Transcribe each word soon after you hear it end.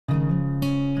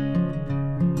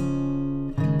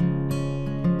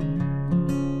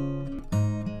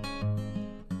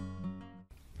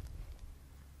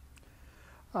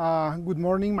Good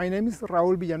morning. My name is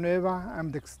Raul Villanueva.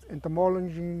 I'm the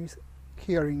entomologist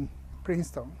here in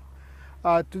Princeton.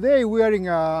 Today we are in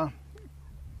a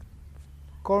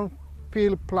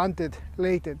cornfield planted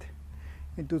late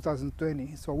in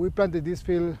 2020. So we planted this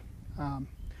field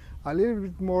a little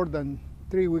bit more than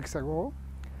 3 weeks ago.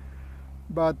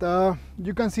 But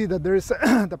you can see that there's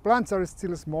the plants are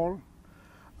still small.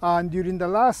 And during the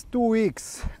last 2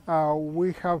 weeks,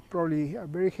 we have probably a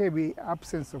very heavy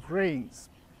absence of rains.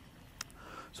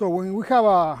 So when we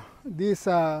have this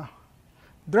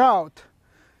drought,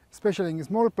 especially in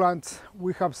small plants,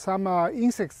 we have some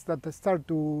insects that start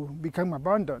to become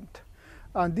abundant.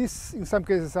 And these, in some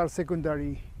cases, are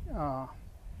secondary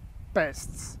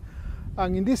pests.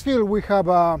 And in this field, we have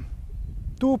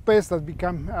 2 pests that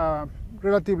become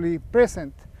relatively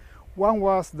present. One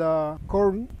was the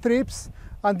corn thrips,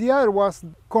 and the other was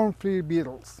corn flea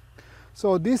beetles.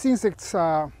 So these insects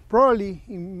probably,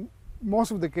 in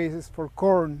most of the cases for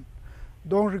corn,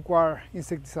 don't require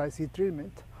insecticide seed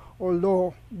treatment,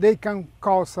 although they can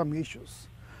cause some issues.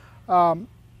 For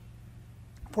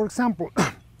example,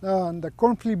 the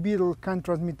corn flea beetle can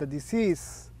transmit a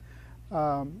disease,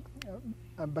 a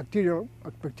bacterial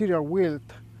wilt,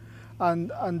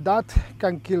 and that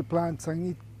can kill plants,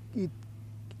 and it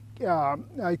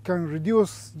can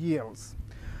reduce yields.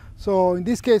 So in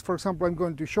this case, for example, I'm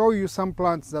going to show you some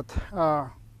plants that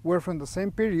were from the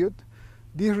same period.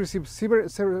 These received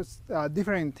several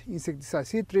different insecticide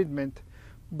seed treatment,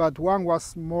 but one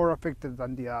was more affected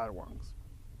than the other ones.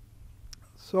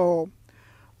 So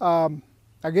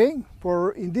again,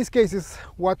 in these cases,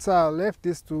 what's left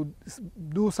is to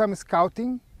do some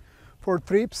scouting for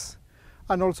thrips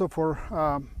and also for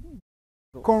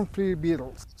corn flea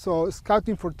beetles. So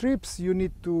scouting for thrips, you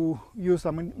need to use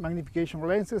magnification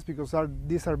lenses because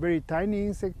these are very tiny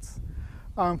insects.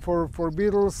 And for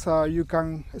beetles, you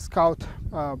can scout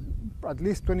at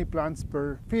least 20 plants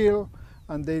per field,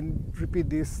 and then repeat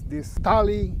this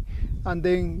tally, and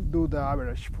then do the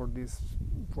average for this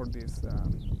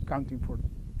counting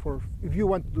for if you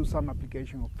want to do some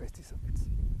application of pesticides.